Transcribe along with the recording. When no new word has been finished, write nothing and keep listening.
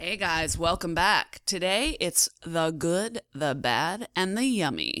Hey guys, welcome back. Today it's the good, the bad, and the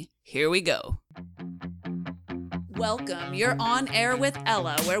yummy. Here we go. Welcome. You're on air with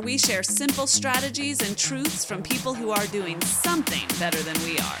Ella, where we share simple strategies and truths from people who are doing something better than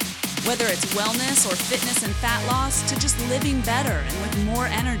we are. Whether it's wellness or fitness and fat loss, to just living better and with more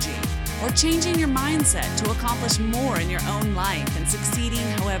energy, or changing your mindset to accomplish more in your own life and succeeding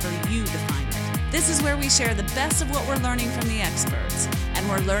however you define it. This is where we share the best of what we're learning from the experts, and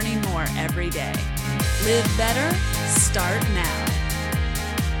we're learning more every day. Live better, start now.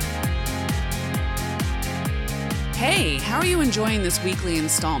 Hey, how are you enjoying this weekly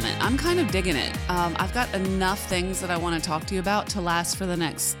installment? I'm kind of digging it. I've got enough things that I want to talk to you about to last for the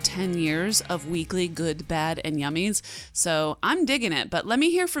next 10 years of weekly good, bad, and yummies. So I'm digging it, but let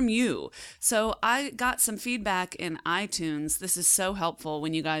me hear from you. So I got some feedback in iTunes. This is so helpful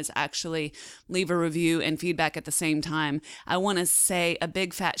when you guys actually leave a review and feedback at the same time. I want to say a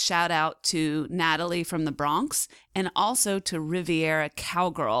big fat shout out to Natalie from the Bronx and also to Riviera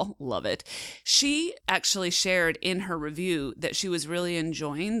Cowgirl. Love it. She actually shared in her review that she was really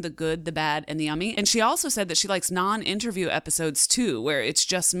enjoying the good, the bad, and the yummy. And she also said that she likes non-interview episodes too, where it's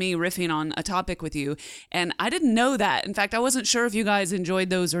just me riffing on a topic with you. And I didn't know that. In fact, I wasn't sure if you guys enjoyed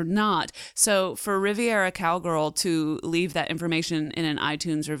those or not. So for Riviera Cowgirl to leave that information in an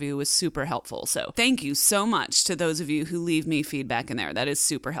iTunes review was super helpful. So thank you so much to those of you who leave me feedback in there. That is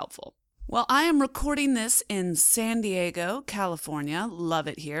super helpful. Well, I am recording this in San Diego, California. Love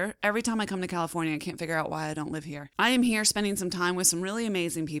it here. Every time I come to California, I can't figure out why I don't live here. I am here spending some time with some really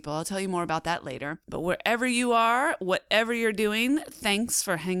amazing people. I'll tell you more about that later. But wherever you are, whatever you're doing, thanks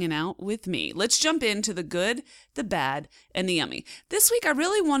for hanging out with me. Let's jump into the good, the bad, and the yummy. This week, I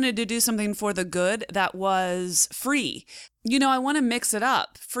really wanted to do something for the good that was free. You know, I want to mix it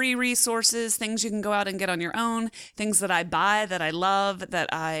up. Free resources, things you can go out and get on your own, things that I buy, that I love, that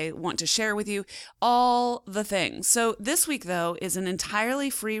I want to share with you, all the things. So this week, though, is an entirely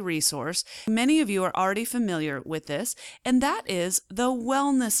free resource. Many of you are already familiar with this, and that is the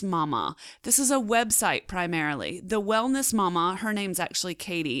Wellness Mama. This is a website primarily. The Wellness Mama, her name's actually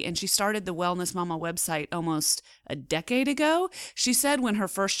Katie, and she started the Wellness Mama website almost a decade ago. She said when her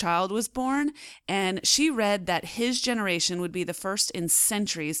first child was born, and she read that his generation would be the first in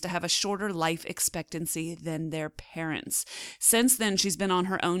centuries to have a shorter life expectancy than their parents. Since then, she's been on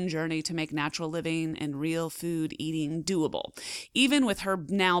her own journey to make natural living and real food eating doable, even with her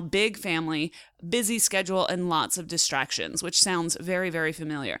now big family, busy schedule, and lots of distractions, which sounds very, very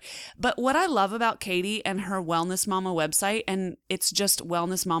familiar. But what I love about Katie and her Wellness Mama website, and it's just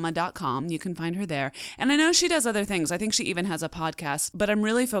wellnessmama.com, you can find her there. And I know she does other things. I think she even has a podcast, but I'm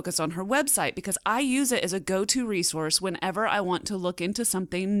really focused on her website because I use it as a go-to resource whenever I want to look into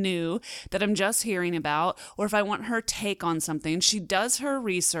something new that I'm just hearing about, or if I want her take on something. She does her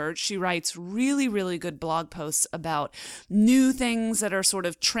research. She writes really, really good blog posts about new things that are sort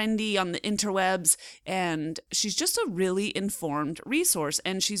of trendy on the interwebs, and she's just a really informed resource,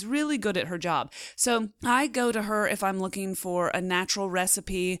 and she's really good at her job. So I go to her if I'm looking for a natural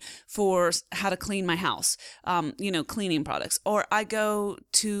recipe for how to clean my house, cleaning products, or I go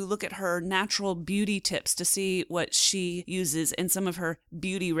to look at her natural beauty tips to see what she uses in some of her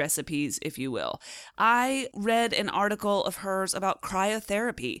beauty recipes, if you will. I read an article of hers about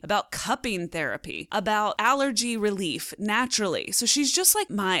cryotherapy, about cupping therapy, about allergy relief naturally. So she's just like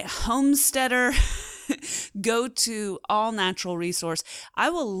my homesteader go to all natural resource. I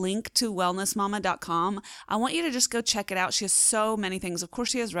will link to wellnessmama.com. I want you to just go check it out. She has so many things. Of course,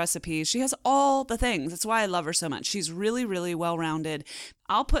 she has recipes. She has all the things. That's why I love her so much. She's really, really well-rounded.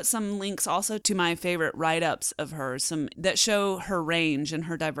 I'll put some links also to my favorite write-ups of hers, some that show her range and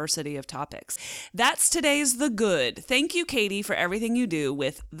her diversity of topics. That's today's The Good. Thank you, Katie, for everything you do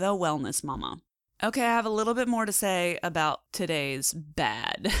with the Wellness Mama. Okay, I have a little bit more to say about today's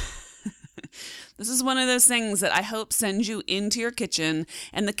bad. This is one of those things that I hope sends you into your kitchen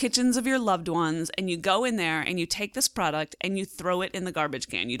and the kitchens of your loved ones, and you go in there and you take this product and you throw it in the garbage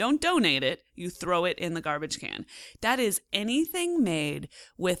can. You don't donate it, you throw it in the garbage can. That is anything made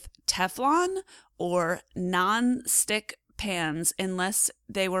with Teflon or non-stick pans, unless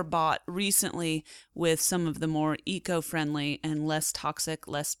they were bought recently with some of the more eco-friendly and less toxic,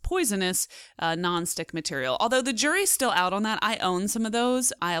 less poisonous non-stick material. Although the jury's still out on that. I own some of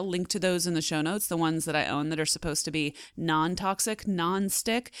those. I'll link to those in the show notes, the ones that I own that are supposed to be non-toxic,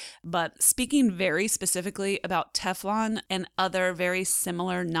 non-stick. But speaking very specifically about Teflon and other very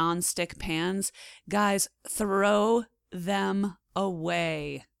similar non-stick pans, guys, throw them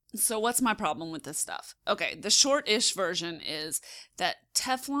away. So what's my problem with this stuff? Okay, the short-ish version is that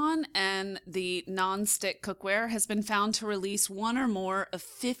Teflon and the non-stick cookware has been found to release one or more of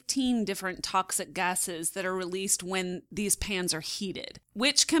 15 different toxic gases that are released when these pans are heated.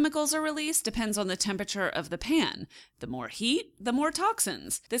 Which chemicals are released depends on the temperature of the pan. The more heat, the more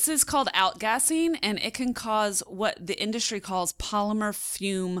toxins. This is called outgassing, and it can cause what the industry calls polymer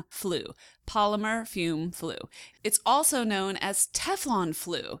fume flu. Polymer fume flu. It's also known as Teflon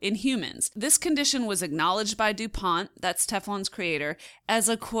flu in humans. This condition was acknowledged by DuPont, that's Teflon's creator, as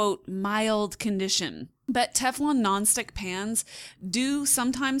a, quote, mild condition. But Teflon nonstick pans do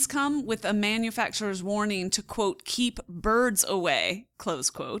sometimes come with a manufacturer's warning to, quote, keep birds away, close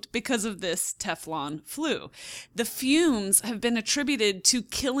quote, because of this Teflon flu. The fumes have been attributed to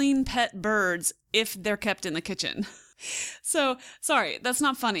killing pet birds if they're kept in the kitchen. So, sorry, that's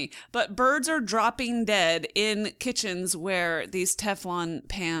not funny, but birds are dropping dead in kitchens where these Teflon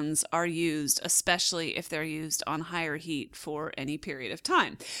pans are used, especially if they're used on higher heat for any period of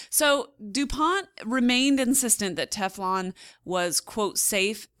time. So, DuPont remained insistent that Teflon was, quote,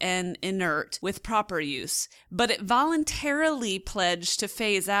 safe and inert with proper use, but it voluntarily pledged to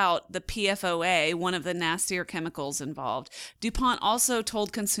phase out the PFOA, one of the nastier chemicals involved. DuPont also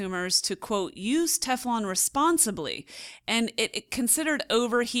told consumers to, quote, use Teflon responsibly, and it considered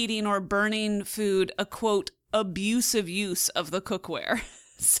overheating or burning food a, quote, abusive use of the cookware.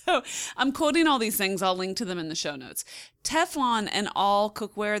 So I'm quoting all these things. I'll link to them in the show notes. Teflon and all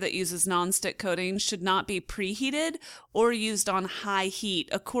cookware that uses nonstick coating should not be preheated or used on high heat,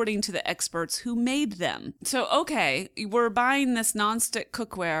 according to the experts who made them. So, okay, we're buying this nonstick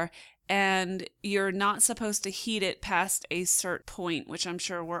cookware, and you're not supposed to heat it past a certain point, which I'm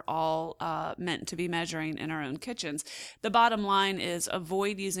sure we're all meant to be measuring in our own kitchens. The bottom line is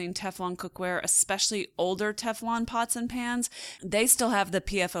avoid using Teflon cookware, especially older Teflon pots and pans. They still have the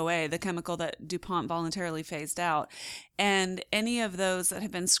PFOA, the chemical that DuPont voluntarily phased out, and any of those that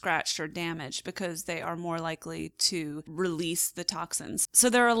have been scratched or damaged, because they are more likely to release the toxins. So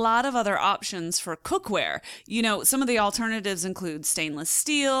there are a lot of other options for cookware. You know, some of the alternatives include stainless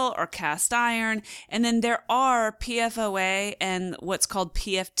steel or cast iron, and then there are PFOA and what's called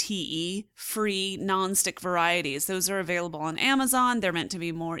PFTE free nonstick varieties. Those are available on Amazon. They're meant to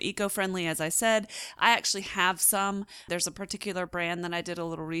be more eco-friendly, as I said. I actually have some. There's a particular brand that I did a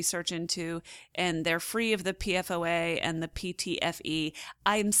little research into, and they're free of the PFOA and the PTFE.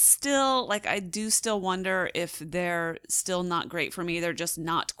 I'm still, I do still wonder if they're still not great for me. They're just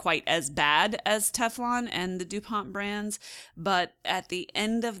not quite as bad as Teflon and the DuPont brands. But at the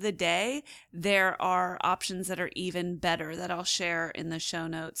end of the day, there are options that are even better that I'll share in the show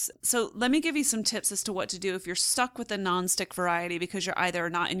notes. So let me give you some tips as to what to do if you're stuck with the nonstick variety because you're either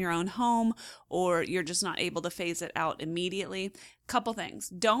not in your own home or you're just not able to phase it out immediately. Couple things.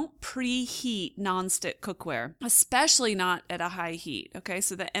 Don't preheat nonstick cookware, especially not at a high heat. Okay,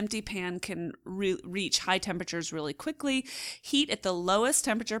 so the empty pan can reach high temperatures really quickly. Heat at the lowest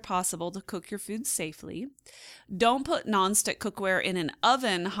temperature possible to cook your food safely. Don't put nonstick cookware in an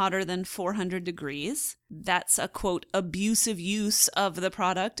oven hotter than 400 degrees. That's a, quote, abusive use of the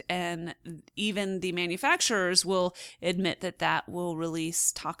product, and even the manufacturers will admit that that will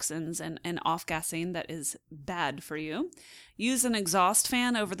release toxins and off-gassing that is bad for you. Use an exhaust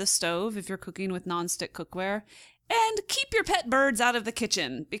fan over the stove if you're cooking with nonstick cookware. And keep your pet birds out of the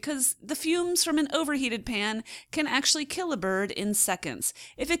kitchen, because the fumes from an overheated pan can actually kill a bird in seconds.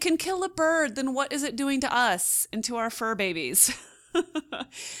 If it can kill a bird, then what is it doing to us and to our fur babies?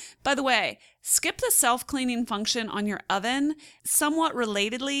 By the way, skip the self-cleaning function on your oven. Somewhat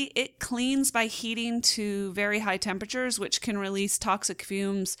relatedly, it cleans by heating to very high temperatures, which can release toxic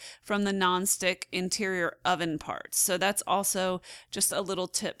fumes from the nonstick interior oven parts. So that's also just a little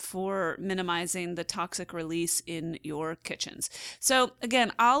tip for minimizing the toxic release in your kitchens. So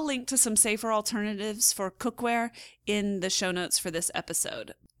again, I'll link to some safer alternatives for cookware in the show notes for this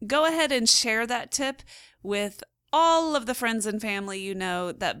episode. Go ahead and share that tip with all of the friends and family you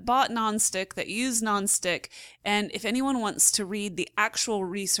know that bought nonstick, that use nonstick. And if anyone wants to read the actual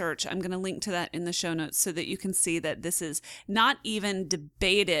research, I'm going to link to that in the show notes so that you can see that this is not even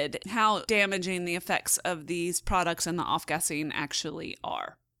debated how damaging the effects of these products and the off-gassing actually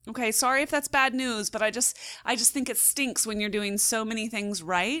are. Okay, sorry if that's bad news, but I just think it stinks when you're doing so many things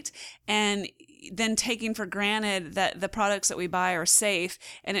right and then taking for granted that the products that we buy are safe,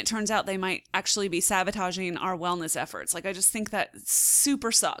 and it turns out they might actually be sabotaging our wellness efforts. I just think that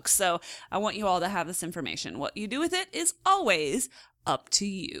super sucks. So I want you all to have this information. What you do with it is always up to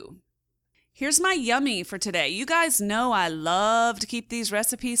you. Here's my yummy for today. You guys know I love to keep these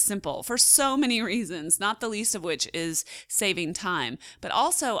recipes simple for so many reasons, not the least of which is saving time. But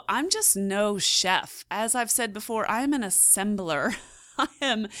also, I'm just no chef. As I've said before, I'm an assembler. I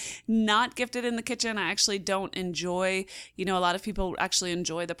am not gifted in the kitchen. I actually don't enjoy, a lot of people actually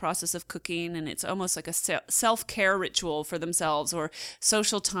enjoy the process of cooking, and it's almost like a self-care ritual for themselves, or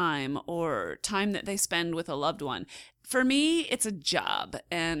social time, or time that they spend with a loved one. For me, it's a job,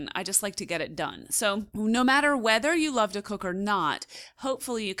 and I just like to get it done. So no matter whether you love to cook or not,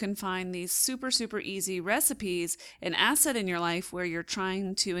 hopefully you can find these super, super easy recipes, an asset in your life where you're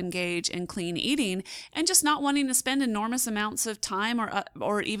trying to engage in clean eating and just not wanting to spend enormous amounts of time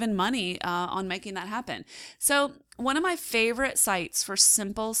or even money on making that happen. So one of my favorite sites for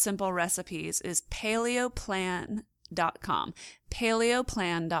simple recipes is paleoplan.com.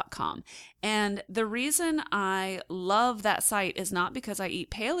 Paleoplan.com. And the reason I love that site is not because I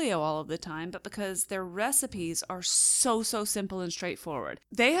eat paleo all of the time, but because their recipes are so simple and straightforward.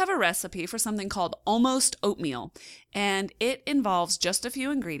 They have a recipe for something called almost oatmeal, and it involves just a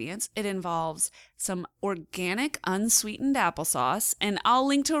few ingredients. It involves some organic unsweetened applesauce, and I'll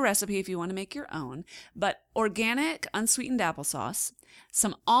link to a recipe if you want to make your own, but organic unsweetened applesauce,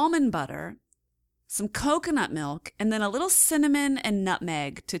 some almond butter, some coconut milk, and then a little cinnamon and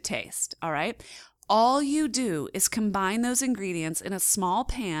nutmeg to taste, all right? All you do is combine those ingredients in a small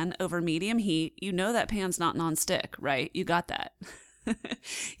pan over medium heat. You know that pan's not nonstick, right? You got that.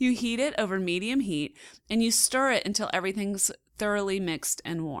 You heat it over medium heat, and you stir it until everything's thoroughly mixed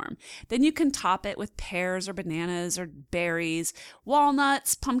and warm. Then you can top it with pears or bananas or berries,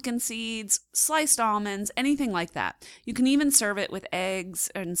 walnuts, pumpkin seeds, sliced almonds, anything like that. You can even serve it with eggs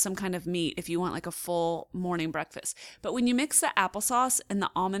and some kind of meat if you want like a full morning breakfast. But when you mix the applesauce and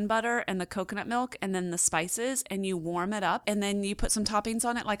the almond butter and the coconut milk and then the spices and you warm it up and then you put some toppings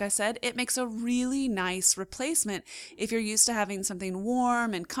on it, like I said, it makes a really nice replacement if you're used to having something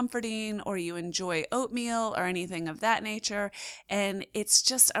warm and comforting, or you enjoy oatmeal or anything of that nature. And it's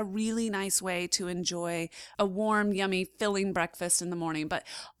just a really nice way to enjoy a warm, yummy, filling breakfast in the morning. But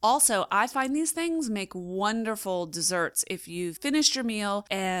also, I find these things make wonderful desserts. If you've finished your meal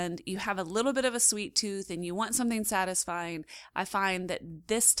and you have a little bit of a sweet tooth and you want something satisfying, I find that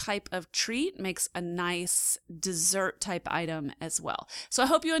this type of treat makes a nice dessert type item as well. So I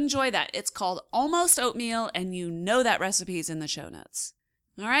hope you enjoy that. It's called Almost Oatmeal, and you know that recipe is in the show notes.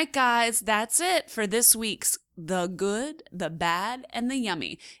 All right, guys, that's it for this week's The Good, the Bad, and the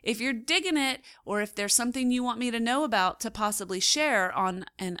Yummy. If you're digging it, or if there's something you want me to know about to possibly share on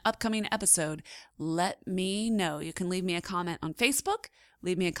an upcoming episode, let me know. You can leave me a comment on Facebook,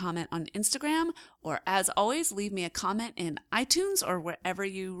 leave me a comment on Instagram, or as always, leave me a comment in iTunes or wherever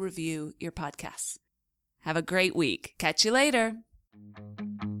you review your podcasts. Have a great week. Catch you later.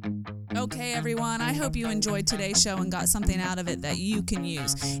 Okay, everyone, I hope you enjoyed today's show and got something out of it that you can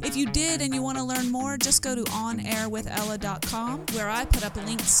use. If you did and you want to learn more, just go to onairwithella.com, where I put up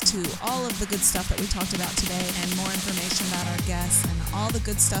links to all of the good stuff that we talked about today and more information about our guests and all the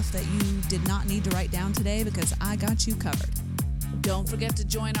good stuff that you did not need to write down today, because I got you covered. Don't forget to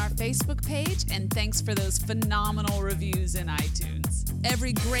join our Facebook page, and thanks for those phenomenal reviews in iTunes.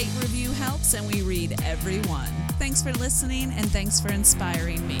 Every great review helps, and we read every one. Thanks for listening, and thanks for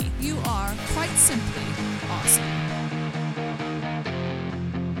inspiring me. You are, quite simply, awesome.